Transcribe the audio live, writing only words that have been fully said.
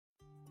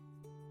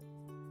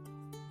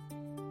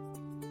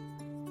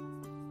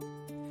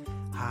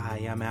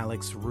Hi, I'm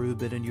Alex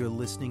Rubin, and you're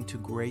listening to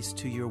Grace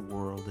to Your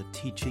World, a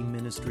teaching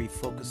ministry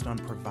focused on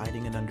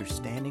providing an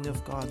understanding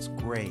of God's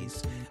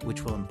grace,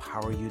 which will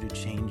empower you to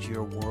change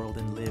your world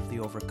and live the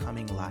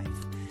overcoming life.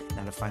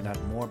 Now, to find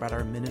out more about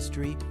our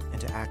ministry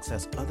and to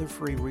access other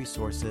free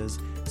resources,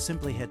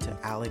 simply head to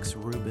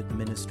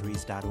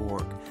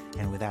alexrubinministries.org.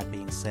 And with that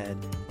being said,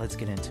 let's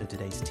get into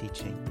today's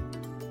teaching.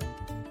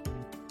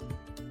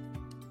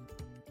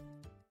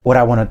 What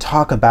I want to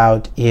talk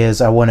about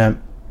is I want to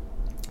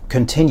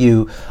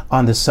continue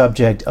on the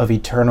subject of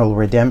eternal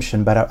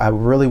redemption, but I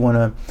really want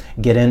to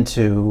get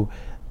into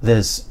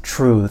this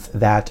truth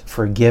that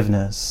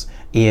forgiveness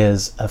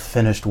is a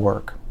finished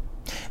work,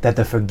 that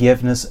the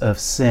forgiveness of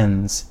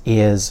sins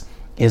is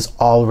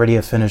already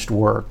a finished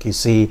work. You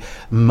see,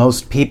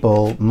 most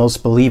people,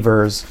 most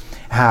believers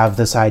have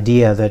this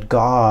idea that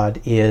God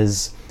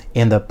is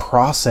in the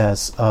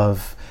process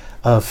of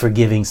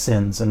forgiving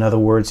sins. In other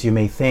words, you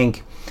may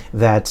think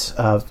that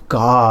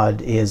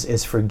God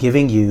is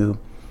forgiving you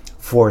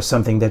for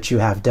something that you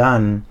have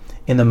done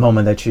in the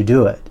moment that you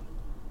do it.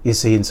 You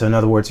see, and so in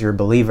other words, you're a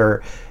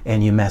believer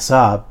and you mess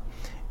up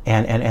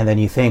and then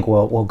you think,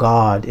 well,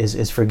 God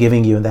is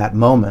forgiving you in that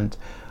moment.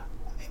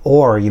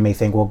 Or you may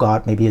think, well,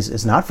 God maybe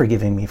is not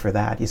forgiving me for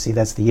that. You see,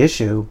 that's the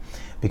issue,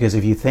 because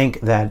if you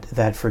think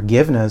that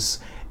forgiveness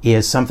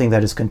is something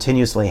that is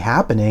continuously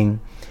happening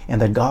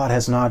and that God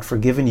has not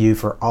forgiven you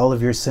for all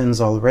of your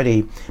sins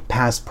already,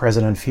 past,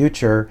 present, and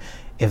future,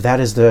 if that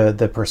is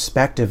the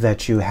perspective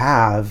that you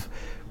have,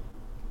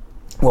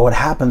 well, what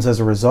happens as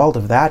a result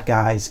of that,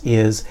 guys,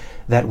 is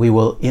that we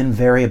will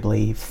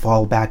invariably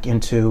fall back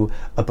into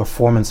a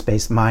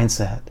performance-based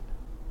mindset.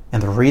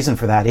 And the reason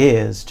for that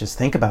is, just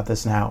think about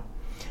this now.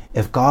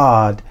 If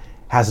God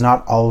has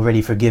not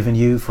already forgiven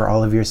you for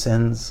all of your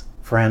sins,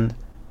 friend,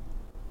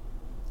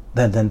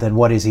 then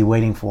what is he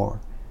waiting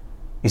for?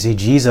 You see,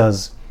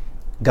 Jesus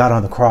got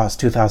on the cross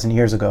 2,000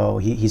 years ago.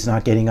 He's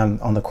not getting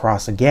on the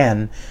cross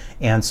again.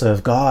 And so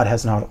if God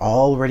has not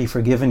already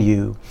forgiven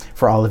you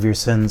for all of your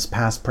sins,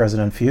 past,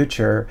 present, and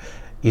future,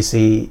 you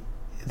see,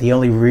 the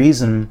only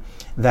reason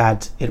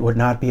that it would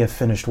not be a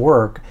finished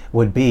work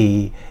would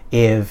be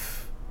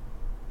if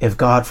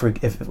God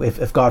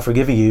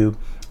forgiving you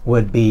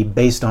would be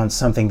based on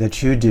something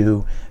that you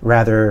do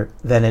rather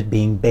than it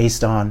being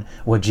based on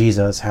what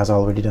Jesus has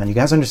already done. You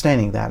guys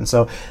understanding that? And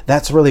so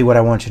that's really what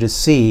I want you to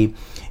see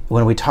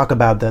when we talk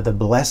about the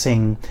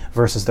blessing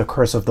versus the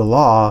curse of the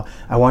law.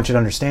 I want you to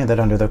understand that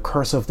under the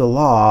curse of the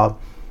law,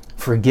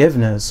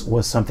 forgiveness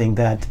was something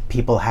that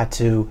people had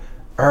to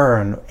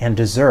earn and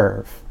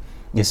deserve.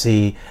 You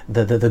see,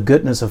 the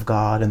goodness of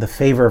God and the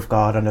favor of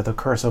God under the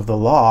curse of the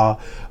law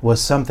was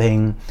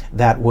something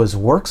that was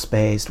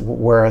works-based,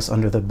 whereas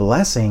under the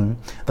blessing,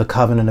 the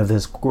covenant of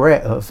this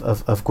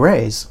of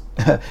grace,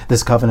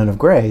 this covenant of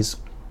grace,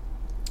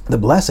 the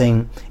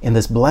blessing, in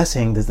this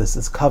blessing,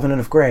 this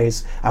covenant of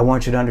grace, I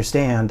want you to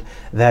understand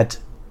that,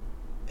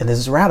 and this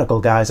is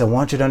radical, guys, I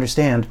want you to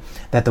understand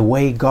that the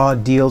way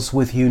God deals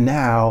with you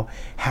now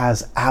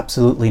has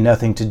absolutely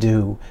nothing to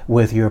do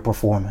with your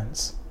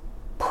performance.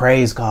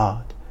 Praise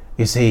God.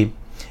 You see,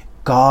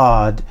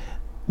 God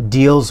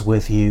deals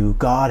with you.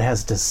 God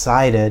has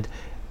decided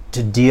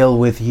to deal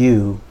with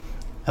you,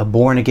 a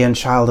born-again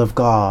child of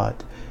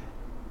God.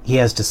 He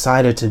has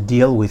decided to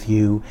deal with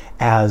you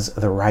as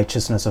the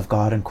righteousness of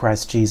God in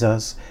Christ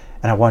Jesus.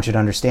 And I want you to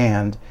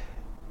understand,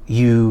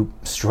 you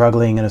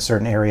struggling in a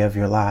certain area of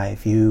your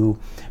life, you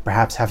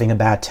perhaps having a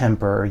bad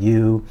temper,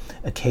 you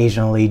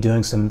occasionally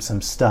doing some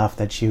stuff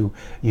that you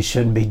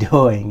shouldn't be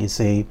doing, you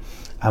see,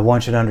 I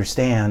want you to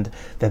understand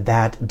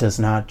that does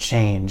not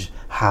change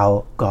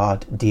how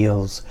God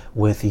deals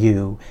with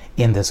you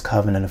in this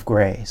covenant of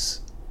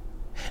grace.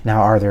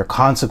 Now, are there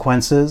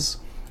consequences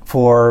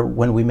for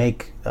when we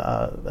make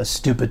a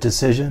stupid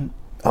decision?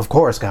 Of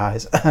course,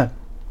 guys.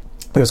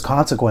 There's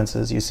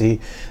consequences, you see.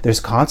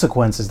 There's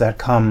consequences that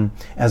come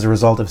as a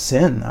result of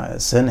sin.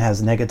 Sin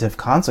has negative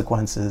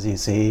consequences, you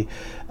see.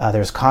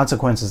 There's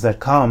consequences that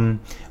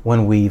come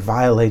when we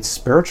violate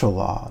spiritual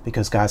law.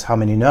 Because, guys, how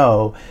many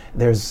know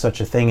there's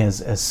such a thing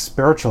as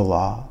spiritual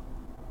law?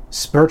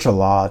 Spiritual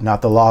law,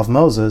 not the law of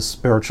Moses,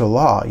 spiritual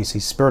law. You see,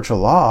 spiritual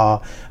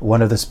law,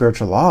 one of the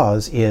spiritual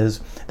laws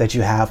is that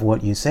you have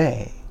what you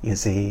say. You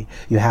see,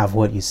 you have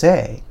what you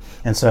say.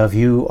 And so if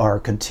you are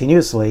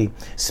continuously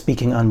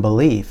speaking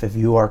unbelief, if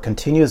you are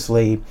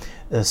continuously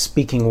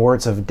speaking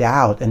words of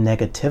doubt and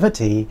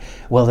negativity,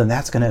 well, then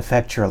that's going to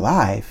affect your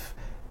life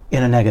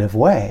in a negative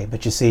way.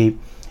 But you see,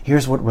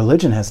 here's what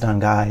religion has done,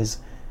 guys.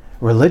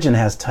 Religion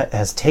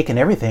has taken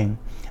everything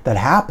that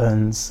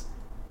happens,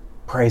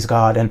 praise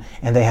God, and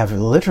they have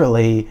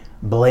literally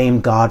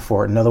blamed God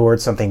for it. In other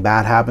words, something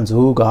bad happens.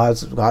 Oh,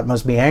 God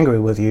must be angry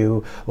with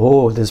you.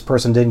 Oh, this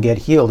person didn't get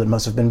healed. It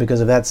must have been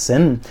because of that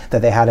sin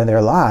that they had in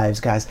their lives.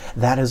 Guys,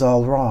 that is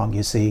all wrong,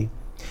 you see.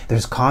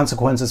 There's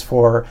consequences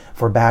for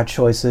bad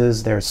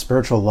choices. There's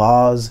spiritual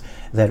laws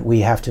that we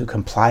have to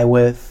comply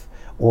with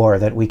or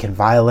that we can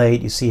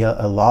violate. You see,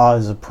 a law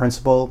is a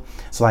principle.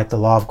 It's like the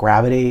law of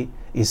gravity.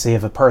 You see,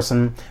 if a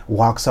person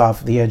walks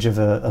off the edge of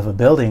a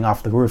building,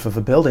 off the roof of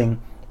a building,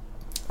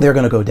 they're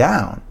going to go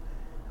down.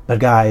 But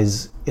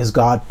guys, is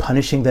God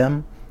punishing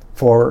them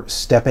for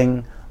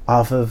stepping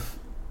off of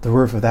the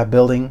roof of that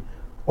building?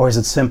 Or is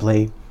it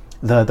simply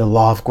the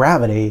law of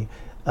gravity,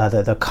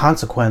 the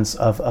consequence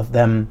of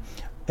them,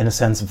 in a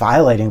sense,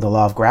 violating the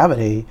law of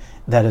gravity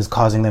that is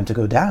causing them to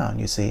go down,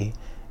 you see?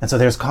 And so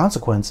there's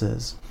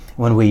consequences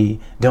when we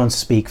don't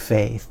speak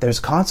faith. There's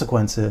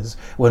consequences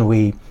when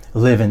we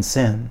live in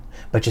sin.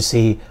 But you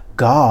see,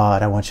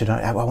 God, I want you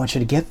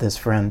to get this,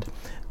 friend.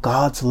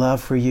 God's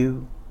love for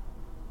you,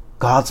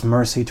 God's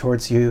mercy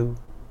towards you,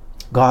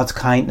 God's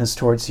kindness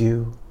towards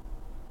you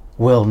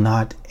will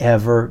not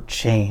ever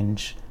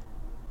change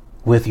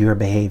with your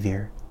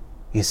behavior.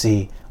 You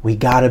see, we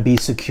got to be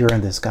secure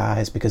in this,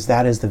 guys, because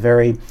that is the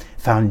very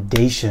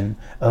foundation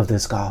of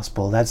this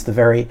gospel. That's the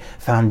very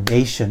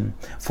foundation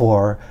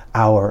for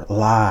our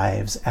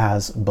lives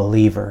as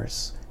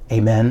believers.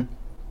 Amen.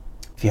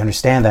 If you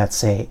understand that,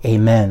 say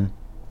amen.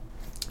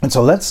 And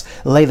so let's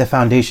lay the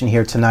foundation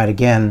here tonight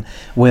again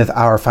with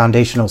our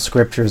foundational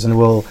scriptures, and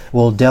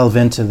we'll delve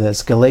into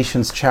this.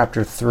 Galatians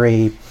chapter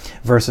 3,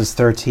 verses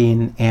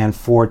 13 and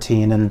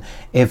 14. And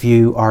if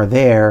you are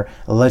there,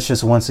 let's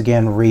just once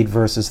again read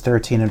verses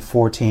 13 and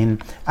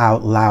 14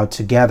 out loud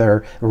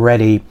together.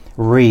 Ready,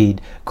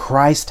 read.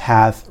 Christ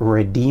hath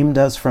redeemed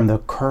us from the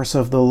curse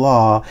of the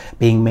law,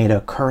 being made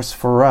a curse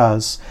for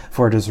us,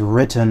 for it is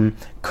written,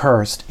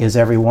 cursed is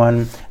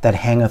everyone that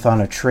hangeth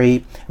on a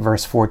tree.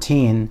 Verse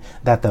 14,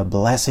 that the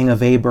blessing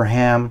of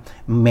Abraham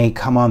may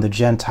come on the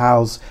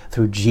Gentiles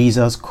through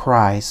Jesus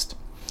Christ,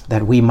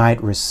 that we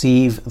might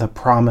receive the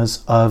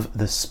promise of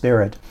the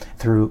Spirit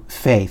through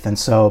faith. And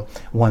so,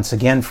 once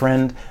again,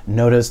 friend,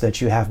 notice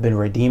that you have been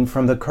redeemed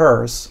from the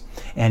curse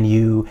and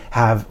you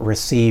have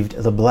received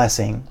the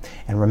blessing.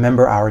 And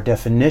remember, our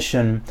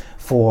definition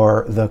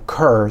for the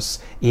curse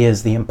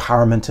is the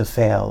empowerment to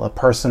fail. A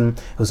person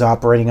who's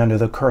operating under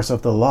the curse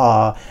of the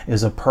law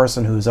is a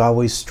person who's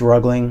always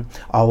struggling,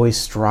 always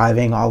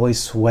striving,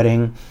 always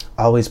sweating,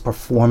 always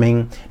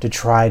performing to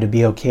try to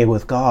be okay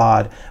with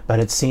God. But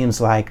it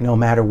seems like no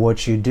matter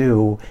what you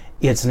do,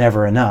 it's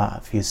never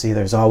enough. You see,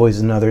 there's always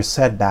another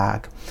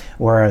setback.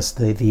 Whereas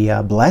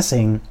the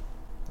blessing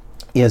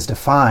is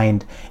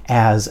defined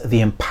as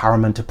the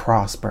empowerment to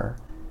prosper.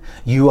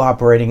 You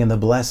operating in the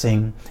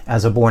blessing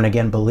as a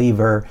born-again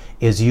believer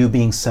is you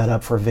being set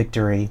up for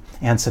victory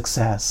and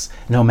success,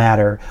 no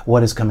matter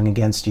what is coming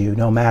against you,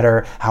 no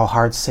matter how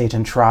hard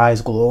Satan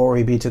tries.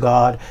 Glory be to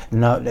God.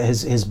 No,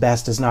 his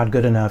best is not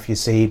good enough. You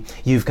see,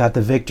 you've got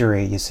the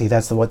victory. You see,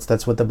 that's what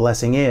the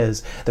blessing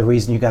is. The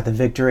reason you got the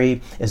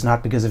victory is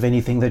not because of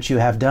anything that you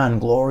have done.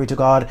 Glory to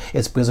God.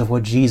 It's because of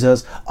what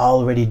Jesus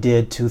already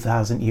did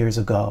 2,000 years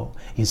ago.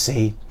 You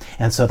see,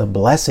 and so the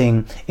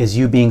blessing is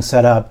you being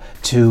set up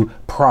to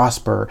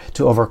prosper,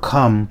 to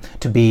overcome,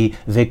 to be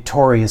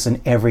victorious in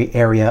every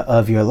area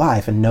of your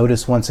life. And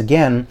notice once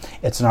again,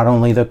 it's not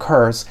only the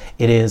curse,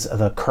 it is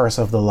the curse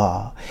of the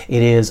law.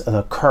 It is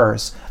the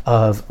curse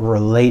of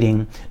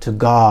relating to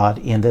God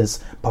in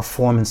this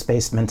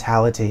performance-based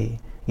mentality.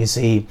 You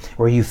see,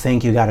 where you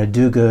think you got to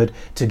do good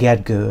to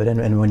get good.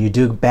 And when you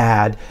do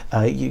bad,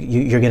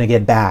 you're going to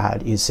get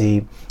bad, you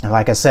see. And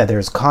like I said,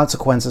 there's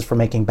consequences for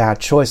making bad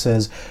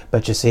choices.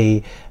 But you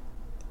see,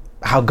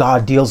 how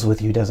God deals with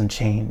you doesn't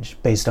change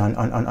based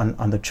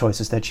on the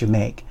choices that you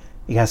make.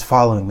 You guys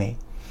following me?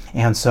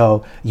 And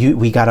so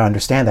we got to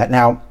understand that.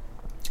 Now,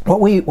 what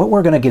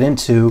we're going to get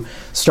into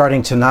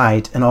starting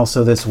tonight and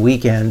also this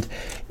weekend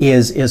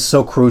is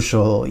so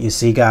crucial. You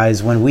see,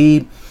 guys, when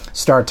we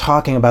start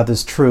talking about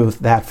this truth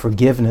that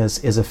forgiveness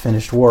is a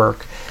finished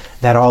work,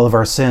 that all of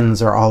our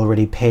sins are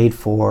already paid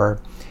for,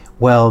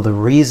 well, the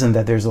reason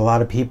that there's a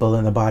lot of people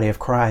in the body of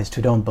Christ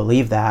who don't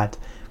believe that,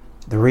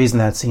 the reason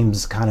that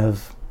seems kind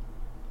of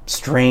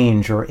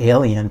strange or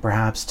alien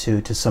perhaps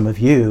to some of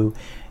you,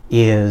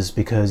 is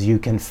because you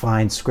can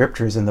find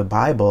scriptures in the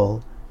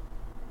Bible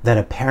that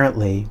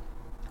apparently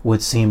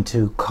would seem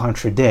to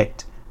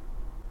contradict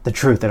the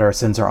truth that our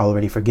sins are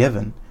already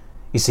forgiven.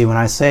 You see, when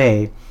I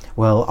say,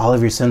 well, all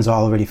of your sins are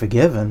already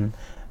forgiven,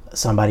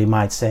 somebody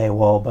might say,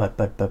 well,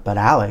 but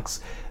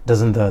Alex,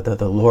 doesn't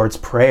the Lord's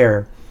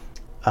Prayer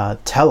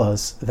tell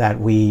us that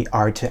we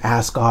are to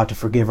ask God to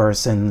forgive our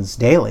sins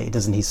daily?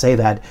 Doesn't he say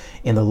that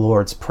in the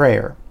Lord's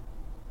Prayer?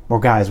 Well,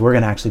 guys, we're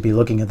going to actually be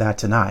looking at that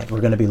tonight.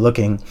 We're going to be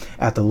looking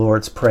at the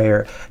Lord's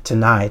Prayer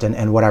tonight.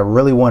 And what I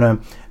really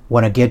want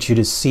to get you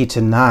to see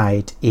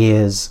tonight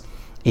is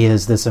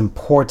this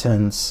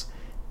importance,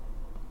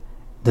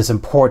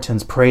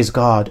 praise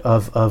God,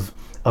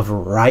 of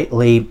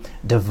rightly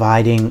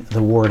dividing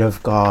the Word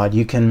of God.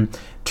 You can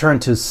turn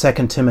to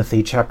 2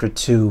 Timothy chapter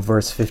 2,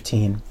 verse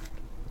 15.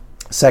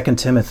 2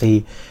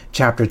 Timothy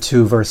chapter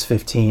 2, verse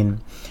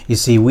 15. You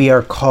see, we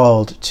are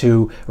called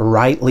to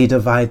rightly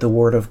divide the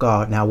Word of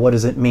God. Now, what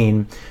does it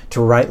mean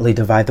to rightly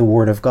divide the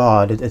Word of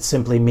God? It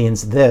simply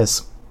means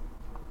this.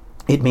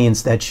 It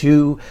means that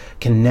you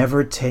can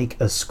never take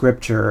a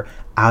scripture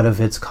out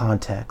of its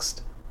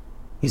context.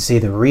 You see,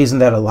 the reason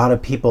that a lot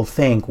of people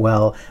think,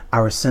 well,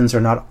 our sins are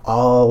not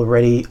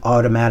already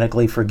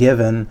automatically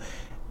forgiven,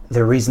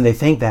 the reason they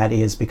think that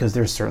is because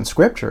there's certain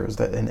scriptures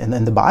that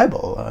in the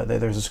Bible.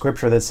 There's a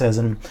scripture that says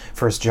in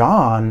 1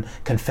 John,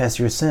 confess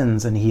your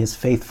sins and he is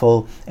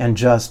faithful and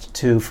just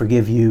to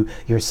forgive you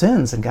your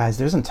sins. And guys,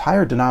 there's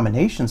entire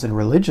denominations and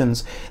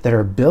religions that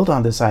are built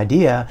on this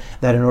idea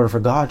that in order for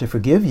God to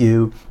forgive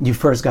you, you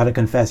first got to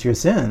confess your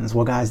sins.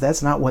 Well, guys,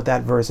 that's not what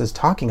that verse is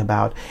talking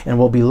about. And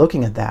we'll be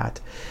looking at that.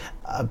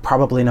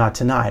 Probably not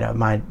tonight. I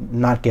might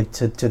not get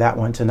to that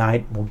one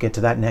tonight. We'll get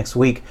to that next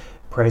week.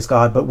 Praise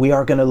God. But we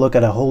are going to look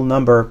at a whole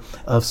number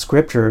of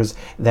scriptures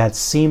that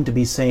seem to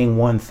be saying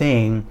one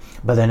thing,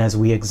 but then as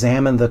we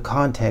examine the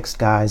context,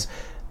 guys,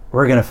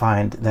 we're going to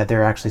find that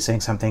they're actually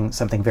saying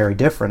something very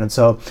different. And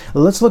so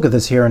let's look at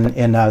this here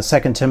in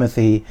 2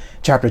 Timothy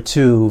chapter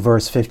 2,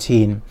 verse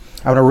 15.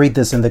 I want to read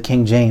this in the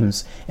King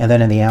James and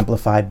then in the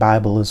Amplified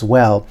Bible as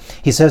well.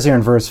 He says here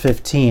in verse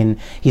 15,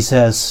 he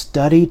says,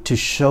 study to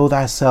show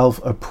thyself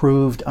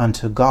approved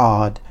unto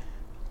God,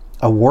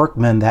 a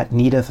workman that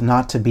needeth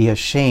not to be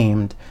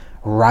ashamed,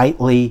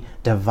 rightly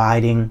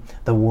dividing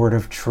the word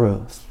of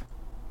truth.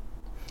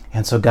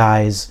 And so,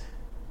 guys,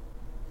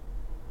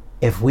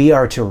 if we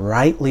are to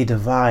rightly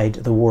divide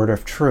the word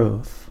of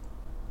truth,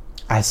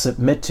 I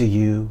submit to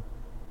you,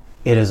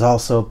 it is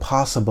also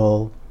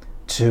possible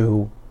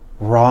to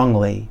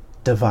wrongly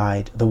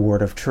divide the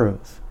word of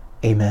truth.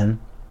 Amen.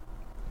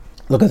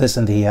 Look at this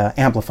in the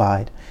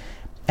Amplified.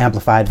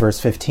 Amplified verse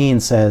 15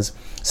 says,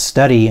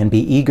 study and be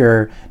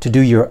eager to do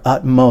your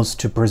utmost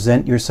to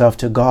present yourself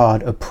to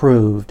God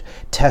approved,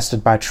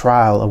 tested by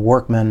trial, a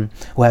workman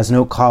who has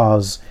no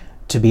cause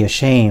to be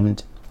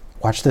ashamed.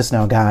 Watch this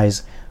now,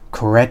 guys.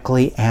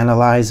 Correctly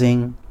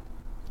analyzing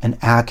and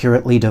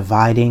accurately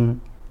dividing,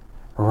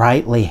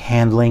 rightly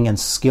handling and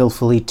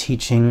skillfully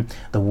teaching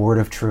the word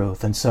of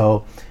truth. And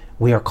so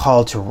we are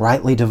called to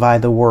rightly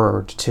divide the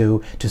word,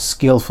 to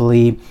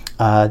skillfully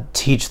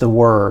teach the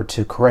word,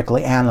 to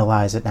correctly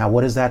analyze it. Now,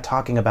 what is that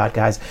talking about,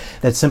 guys?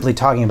 That's simply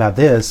talking about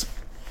this.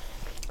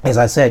 As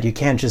I said, you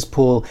can't just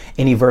pull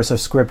any verse of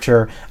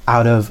scripture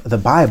out of the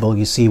Bible.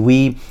 You see,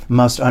 we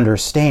must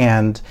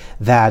understand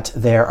that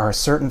there are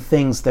certain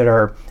things that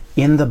are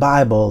in the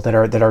Bible that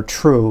are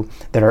true,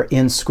 that are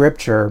in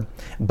scripture,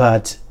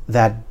 but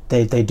that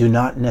they do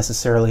not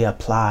necessarily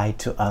apply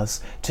to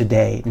us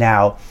today.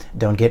 Now,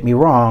 don't get me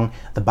wrong,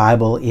 the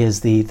Bible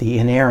is the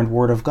inerrant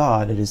word of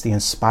God. It is the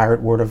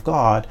inspired word of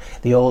God,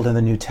 the Old and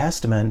the New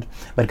Testament.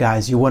 But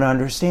guys, you want to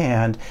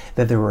understand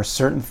that there were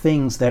certain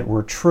things that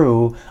were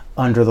true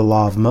under the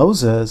law of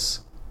Moses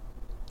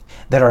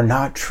that are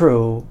not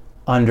true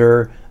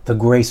under the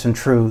grace and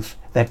truth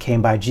that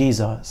came by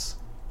Jesus.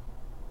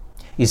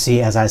 You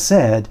see, as I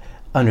said,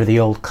 under the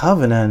Old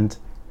Covenant,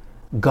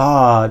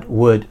 God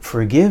would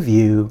forgive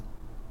you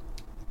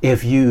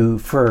if you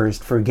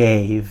first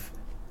forgave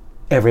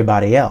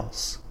everybody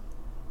else.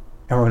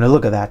 And we're going to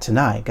look at that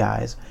tonight,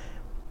 guys.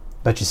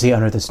 But you see,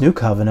 under this new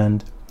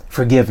covenant,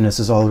 forgiveness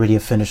is already a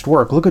finished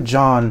work. Look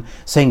at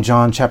St.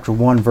 John chapter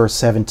 1, verse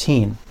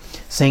 17.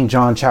 St.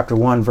 John chapter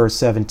 1, verse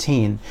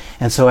 17.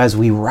 And so as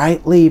we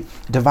rightly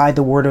divide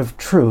the word of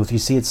truth, you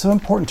see, it's so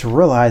important to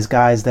realize,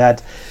 guys,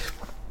 that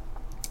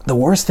the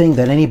worst thing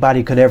that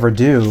anybody could ever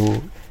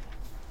do,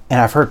 and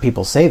I've heard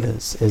people say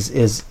this,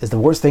 is the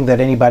worst thing that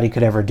anybody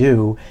could ever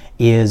do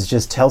is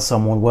just tell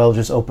someone, well,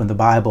 just open the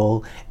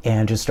Bible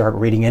and just start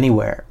reading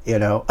anywhere. You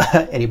know,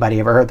 anybody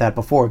ever heard that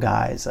before,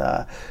 guys?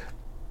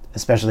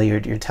 Especially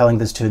you're telling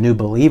this to a new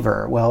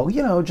believer. Well,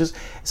 you know, just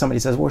somebody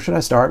says, where should I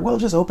start? Well,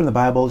 just open the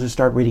Bible, just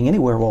start reading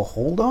anywhere. Well,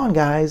 hold on,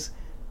 guys.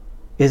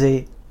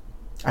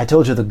 I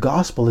told you the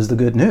gospel is the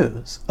good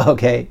news.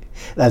 Okay,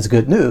 that's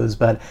good news.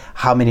 But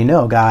how many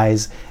know,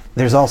 guys,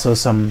 there's also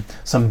some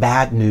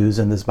bad news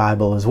in this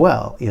Bible as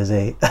well.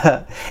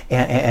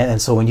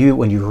 And so when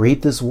you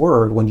read this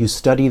word, when you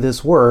study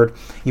this word,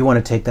 you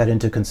want to take that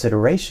into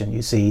consideration.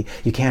 You see,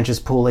 you can't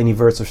just pull any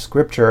verse of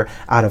scripture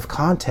out of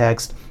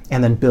context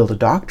and then build a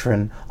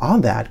doctrine on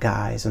that,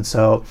 guys. And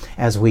so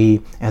as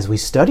we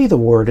study the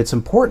word, it's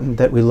important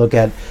that we look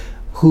at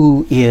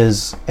who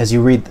is, as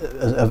you read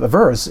a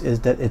verse, is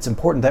that it's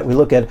important that we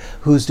look at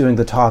who's doing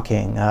the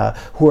talking,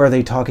 who are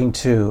they talking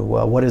to,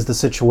 what is the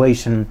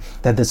situation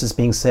that this is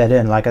being said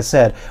in. Like I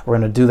said, we're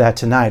going to do that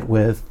tonight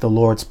with the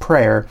Lord's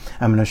Prayer.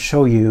 I'm going to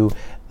show you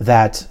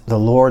that the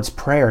Lord's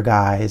Prayer,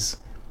 guys,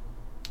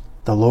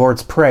 the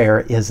Lord's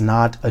Prayer is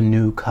not a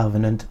new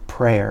covenant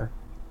prayer.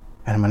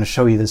 And I'm going to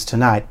show you this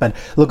tonight. But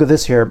look at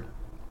this here.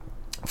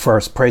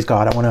 First, praise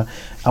God. I want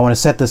to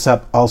set this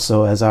up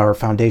also as our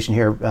foundation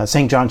here.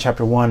 St. John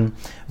chapter 1,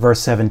 verse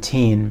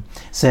 17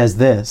 says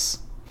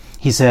this.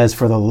 He says,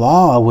 for the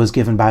law was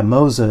given by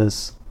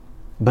Moses,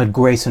 but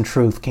grace and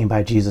truth came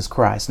by Jesus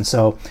Christ. And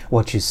so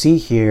what you see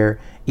here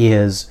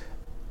is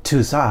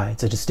two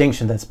sides, a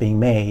distinction that's being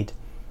made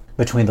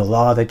between the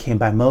law that came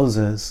by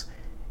Moses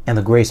and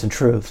the grace and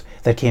truth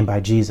that came by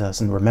Jesus.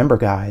 And remember,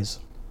 guys,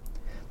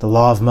 the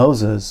law of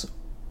Moses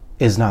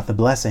is not the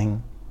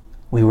blessing.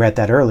 We read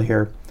that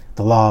earlier.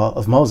 The law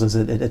of Moses,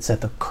 it said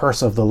the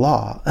curse of the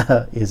law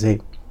is a.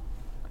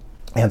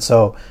 And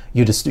so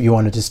you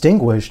want to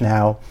distinguish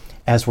now,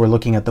 as we're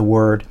looking at the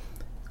word,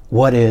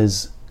 what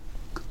is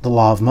the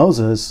law of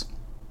Moses,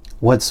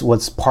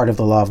 what's part of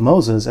the law of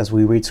Moses as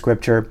we read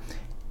scripture,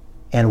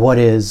 and what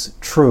is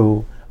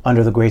true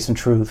under the grace and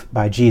truth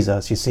by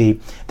Jesus. You see,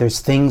 there's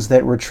things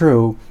that were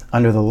true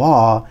under the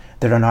law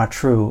that are not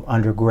true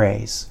under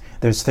grace.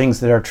 There's things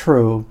that are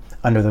true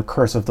under the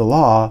curse of the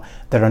law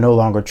that are no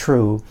longer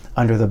true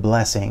under the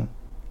blessing.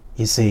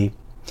 You see,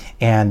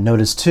 and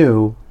notice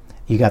too,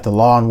 you got the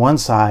law on one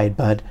side,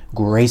 but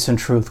grace and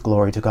truth,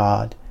 glory to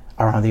God,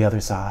 are on the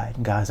other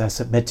side. Guys, I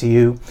submit to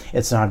you,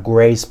 it's not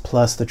grace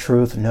plus the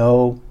truth.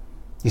 No,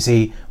 you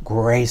see,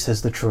 grace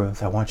is the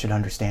truth. I want you to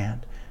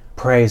understand.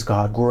 Praise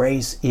God.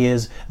 Grace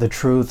is the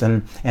truth,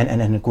 and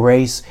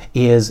grace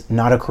is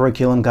not a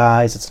curriculum,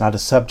 guys. It's not a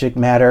subject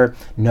matter.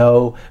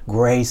 No,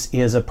 grace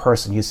is a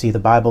person. You see, the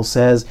Bible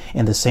says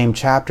in the same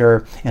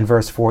chapter in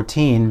verse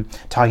 14,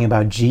 talking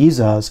about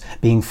Jesus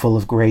being full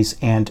of grace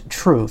and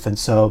truth. And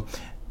so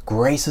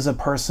grace is a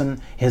person.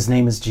 His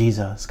name is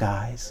Jesus,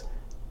 guys.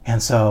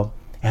 And so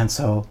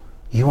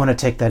you want to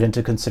take that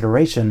into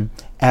consideration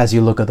as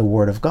you look at the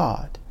Word of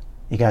God.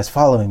 You guys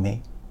following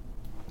me?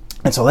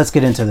 And so let's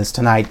get into this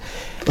tonight.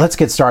 Let's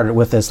get started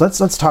with this. Let's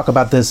talk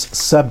about this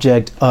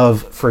subject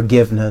of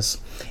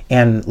forgiveness,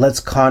 and let's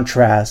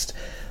contrast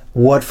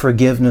what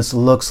forgiveness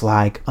looks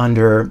like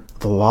under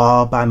the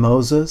law by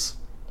Moses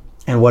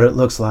and what it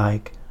looks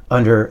like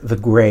under the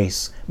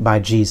grace by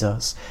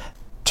Jesus.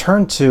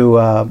 Turn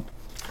to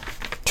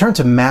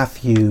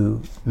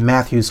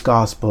Matthew's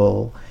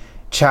Gospel,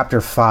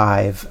 chapter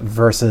 5,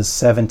 verses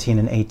 17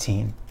 and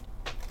 18.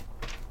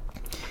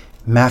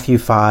 Matthew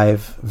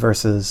 5,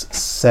 verses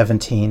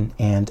 17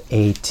 and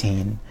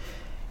 18.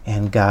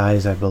 And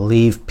guys, I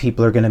believe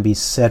people are going to be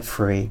set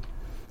free.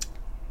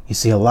 You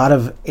see, a lot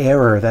of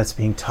error that's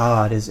being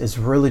taught is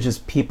really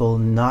just people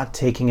not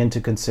taking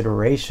into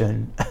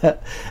consideration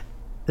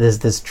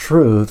this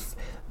truth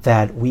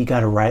that we got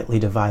to rightly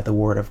divide the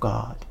Word of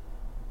God.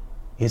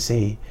 You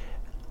see,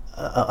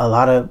 a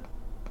lot of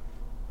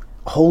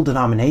whole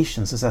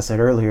denominations, as I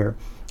said earlier,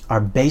 are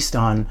based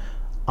on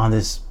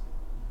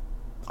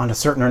a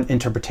certain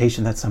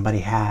interpretation that somebody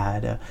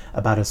had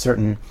about a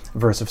certain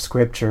verse of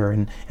scripture.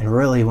 And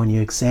really, when you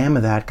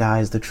examine that,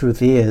 guys, the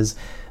truth is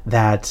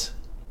that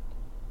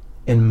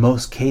in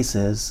most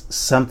cases,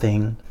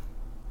 something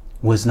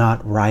was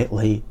not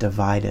rightly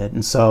divided.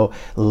 And so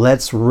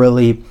let's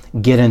really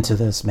get into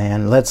this,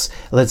 man. Let's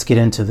get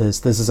into this.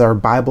 This is our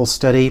Bible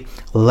study.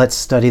 Let's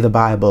study the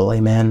Bible.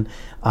 Amen.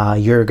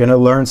 You're going to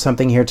learn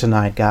something here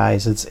tonight,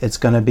 guys. It's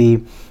going to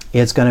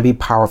be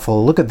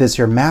powerful. Look at this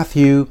here,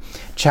 Matthew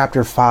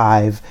chapter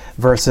 5,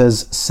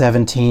 verses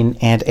 17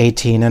 and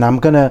 18. And I'm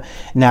going to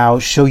now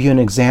show you an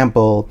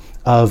example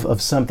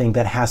of something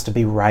that has to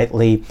be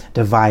rightly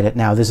divided.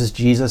 Now, this is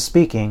Jesus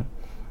speaking.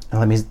 And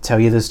let me tell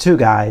you this too,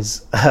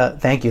 guys.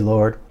 Thank you,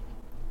 Lord.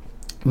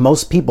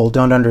 Most people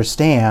don't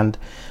understand.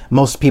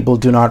 Most people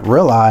do not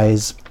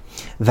realize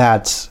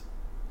that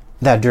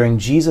during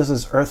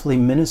Jesus' earthly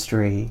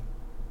ministry,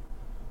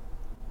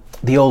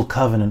 the old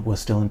covenant was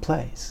still in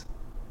place.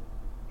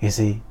 You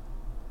see,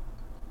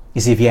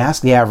 if you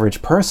ask the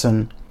average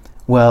person,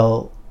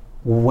 well,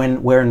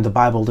 where in the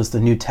Bible does the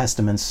New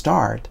Testament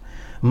start?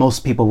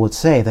 Most people would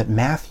say that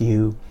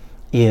Matthew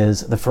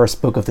is the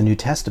first book of the New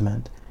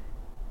Testament.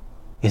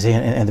 You see,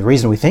 and the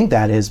reason we think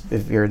that is,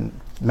 if you're in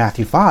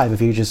Matthew 5, if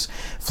you just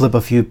flip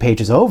a few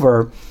pages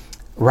over,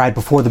 right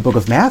before the book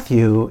of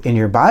Matthew in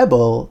your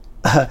Bible,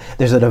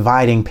 there's a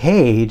dividing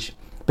page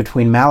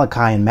between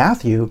Malachi and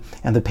Matthew,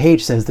 and the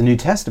page says the New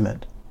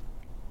Testament.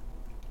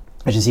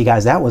 As you see,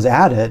 guys, that was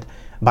added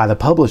by the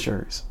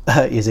publishers.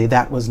 You see,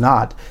 that was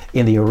not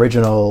in the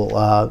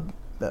original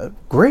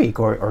Greek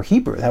or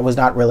Hebrew. That was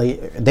not really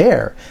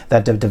there,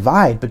 that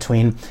divide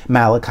between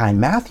Malachi and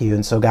Matthew.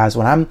 And so, guys,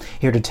 what I'm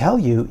here to tell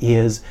you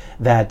is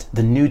that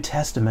the New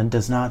Testament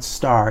does not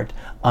start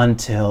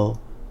until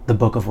the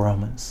book of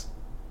Romans.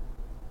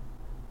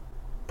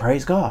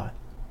 Praise God.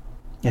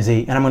 You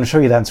see, and I'm going to show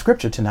you that in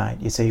Scripture tonight,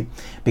 you see,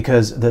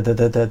 because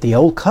the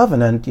Old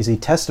Covenant, you see,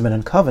 Testament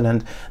and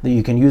Covenant, that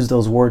you can use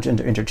those words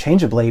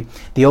interchangeably.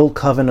 The Old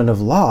Covenant of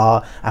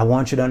law, I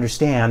want you to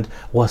understand,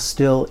 was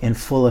still in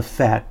full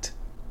effect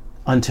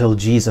until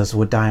Jesus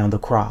would die on the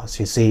cross,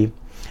 you see.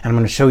 And I'm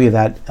going to show you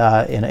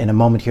that in a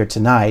moment here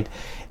tonight.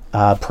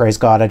 Praise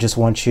God. I just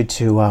want you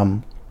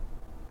to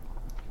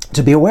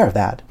be aware of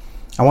that.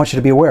 I want you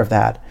to be aware of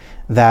that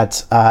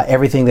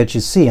everything that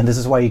you see, and this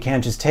is why you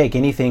can't just take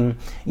anything,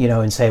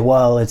 and say,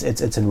 well, it's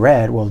in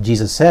red. Well,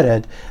 Jesus said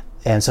it,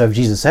 and so if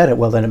Jesus said it,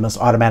 well, then it must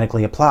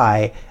automatically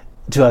apply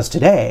to us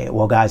today.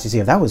 Well, guys, you see,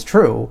 if that was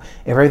true,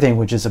 if everything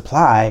would just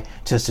apply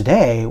to us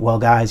today, well,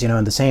 guys,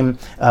 in the same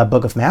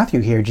book of Matthew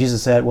here,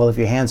 Jesus said, well, if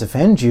your hands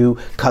offend you,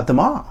 cut them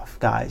off,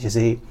 guys, you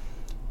see.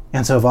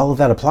 And so if all of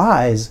that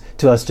applies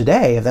to us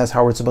today, if that's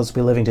how we're supposed to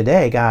be living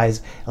today,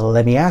 guys,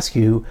 let me ask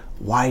you,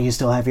 why do you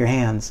still have your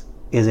hands?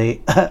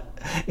 During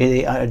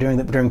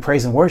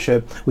praise and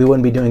worship, we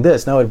wouldn't be doing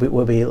this. No, it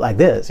would be like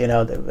this, You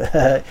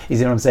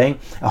see what I'm saying?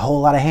 A whole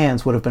lot of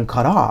hands would have been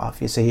cut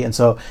off, you see. And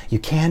so you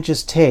can't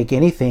just take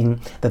anything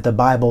that the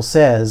Bible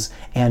says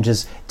and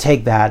just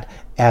take that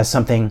as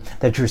something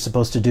that you're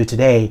supposed to do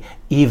today,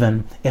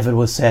 even if it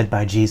was said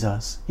by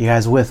Jesus. You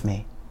guys with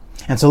me?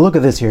 And so look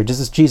at this here. This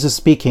is Jesus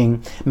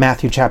speaking,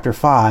 Matthew chapter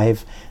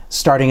 5,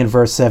 starting in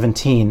verse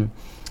 17.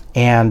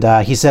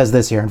 And he says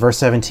this here in verse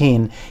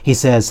 17. He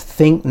says,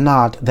 "Think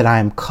not that I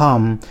am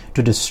come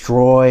to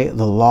destroy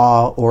the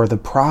law or the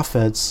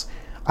prophets.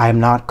 I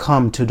am not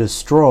come to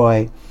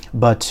destroy,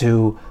 but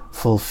to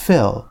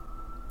fulfill."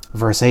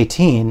 Verse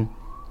 18,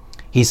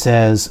 he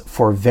says,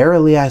 "For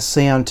verily I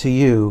say unto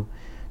you,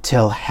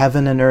 till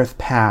heaven and earth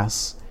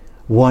pass,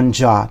 one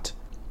jot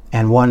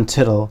and one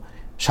tittle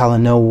shall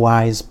in no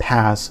wise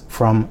pass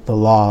from the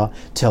law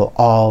till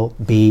all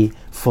be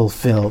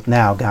fulfilled."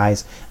 Now,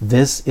 guys,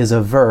 this is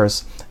a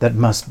verse that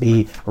must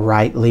be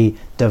rightly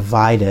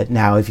divided.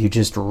 Now, if you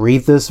just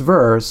read this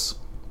verse,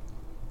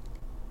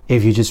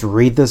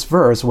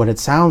 what it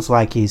sounds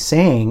like he's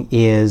saying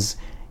is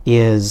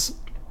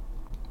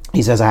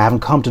he says, "I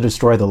haven't come to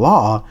destroy the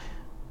law,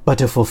 but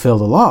to fulfill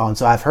the law." And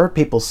so I've heard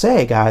people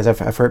say, guys,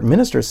 I've heard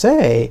ministers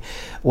say,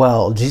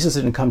 well, Jesus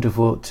didn't come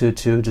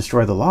to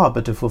destroy the law,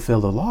 but to fulfill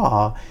the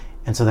law.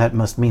 And so that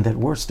must mean that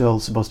we're still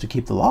supposed to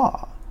keep the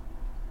law.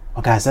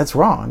 Well, guys, that's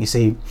wrong. You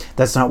see,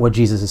 that's not what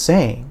Jesus is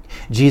saying.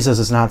 Jesus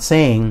is not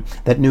saying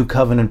that new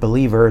covenant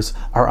believers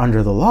are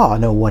under the law.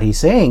 No, what he's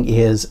saying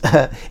is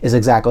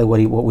exactly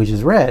what we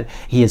just read.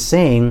 He is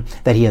saying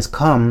that he has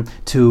come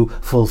to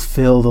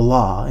fulfill the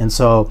law. And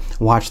so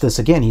watch this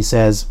again. He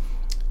says,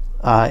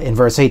 in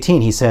verse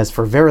 18, he says,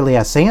 "For verily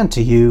I say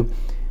unto you,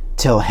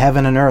 till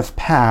heaven and earth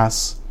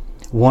pass,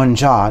 one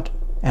jot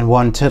and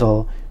one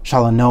tittle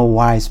shall in no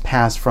wise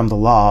pass from the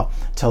law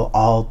till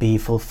all be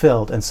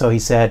fulfilled." And so he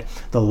said,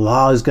 the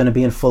law is going to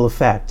be in full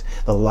effect.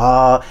 The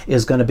law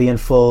is going to be in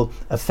full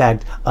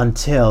effect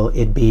until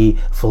it be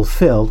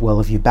fulfilled. Well,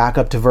 if you back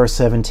up to verse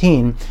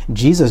 17,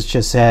 Jesus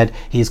just said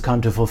he's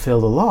come to fulfill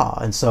the law.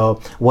 And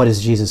so what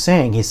is Jesus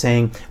saying? He's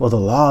saying, well, the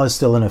law is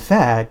still in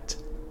effect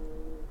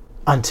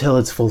until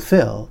it's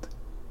fulfilled.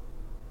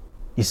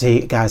 You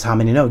see, guys, how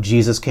many know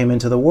Jesus came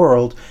into the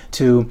world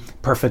to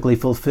perfectly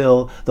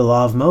fulfill the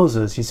law of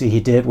Moses? You see,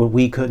 he did what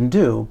we couldn't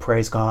do.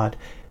 Praise God.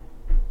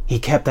 He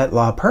kept that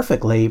law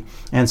perfectly.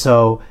 And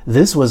so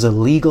this was a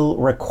legal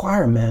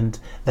requirement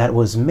that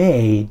was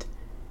made.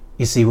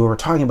 You see, we were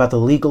talking about the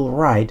legal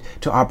right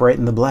to operate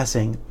in the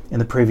blessing in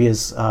the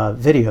previous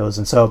videos.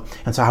 And so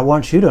I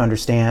want you to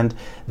understand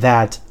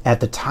that at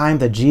the time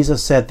that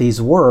Jesus said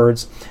these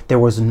words, there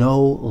was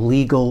no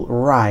legal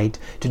right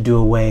to do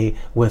away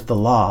with the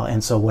law.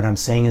 And so what I'm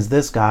saying is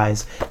this,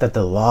 guys, that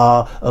the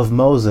law of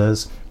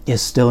Moses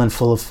is still in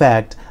full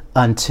effect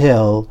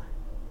until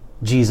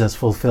Jesus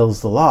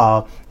fulfills the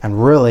law,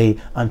 and really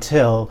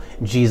until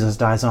Jesus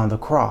dies on the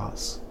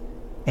cross.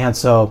 And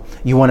so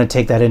you want to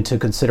take that into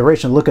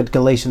consideration. Look at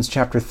Galatians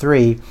chapter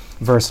 3,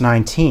 verse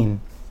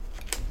 19.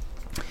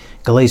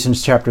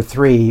 Galatians chapter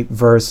 3,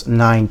 verse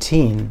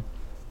 19.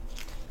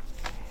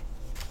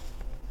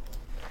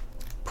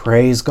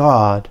 Praise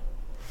God.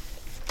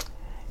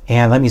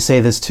 And let me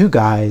say this too,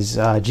 guys.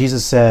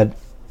 Jesus said,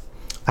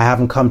 "I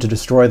haven't come to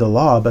destroy the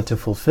law, but to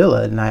fulfill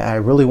it." And I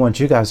really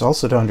want you guys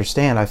also to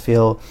understand. I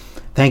feel,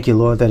 thank you,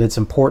 Lord, that it's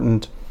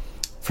important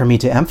for me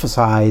to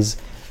emphasize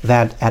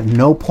that at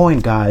no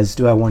point, guys,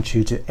 do I want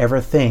you to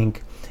ever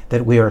think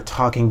that we are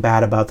talking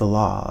bad about the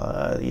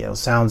law.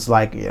 Sounds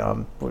like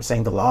we're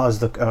saying the law is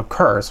the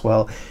curse.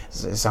 Well,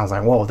 it sounds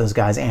like, whoa, this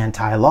guy's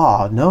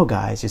anti-law. No,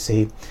 guys, you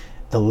see,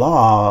 the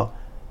law,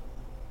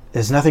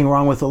 there's nothing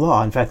wrong with the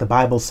law. In fact, the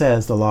Bible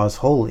says the law is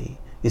holy.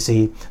 You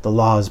see, the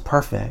law is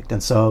perfect.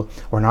 And so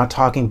we're not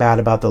talking bad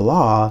about the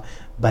law,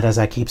 but as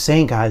I keep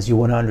saying, guys, you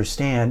want to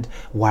understand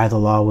why the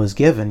law was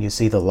given. You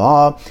see, the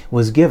law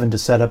was given to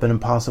set up an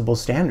impossible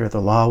standard.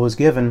 The law was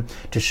given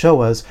to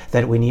show us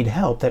that we need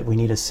help, that we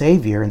need a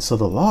savior. And so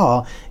the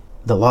law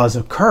is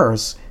a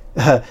curse,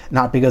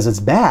 not because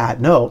it's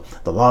bad. No,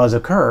 the law is a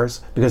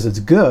curse because it's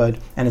good,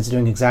 and it's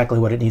doing exactly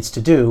what it needs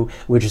to do,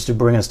 which is to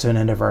bring us to an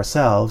end of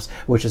ourselves,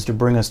 which is to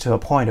bring us to a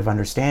point of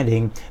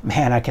understanding,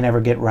 man, I can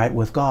never get right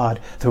with God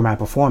through my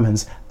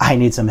performance. I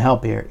need some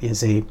help here, you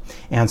see.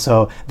 And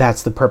so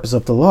that's the purpose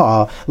of the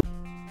law.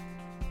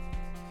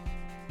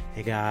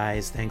 Hey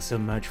guys, thanks so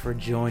much for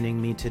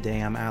joining me today.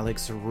 I'm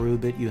Alex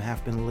Rubit. You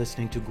have been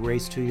listening to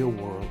Grace to Your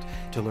World.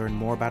 To learn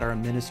more about our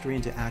ministry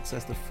and to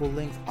access the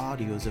full-length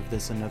audios of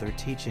this and other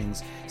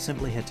teachings,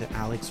 simply head to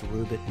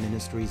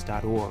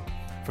alexrubitministries.org.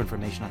 For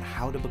information on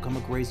how to become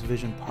a Grace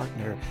Vision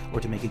partner or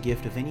to make a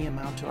gift of any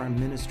amount to our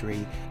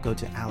ministry, go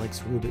to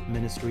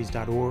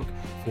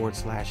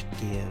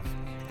alexrubitministries.org/give.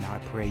 Now I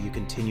pray you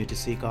continue to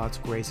see God's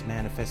grace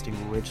manifesting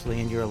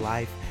richly in your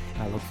life,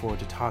 and I look forward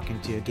to talking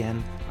to you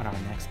again on our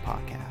next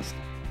podcast.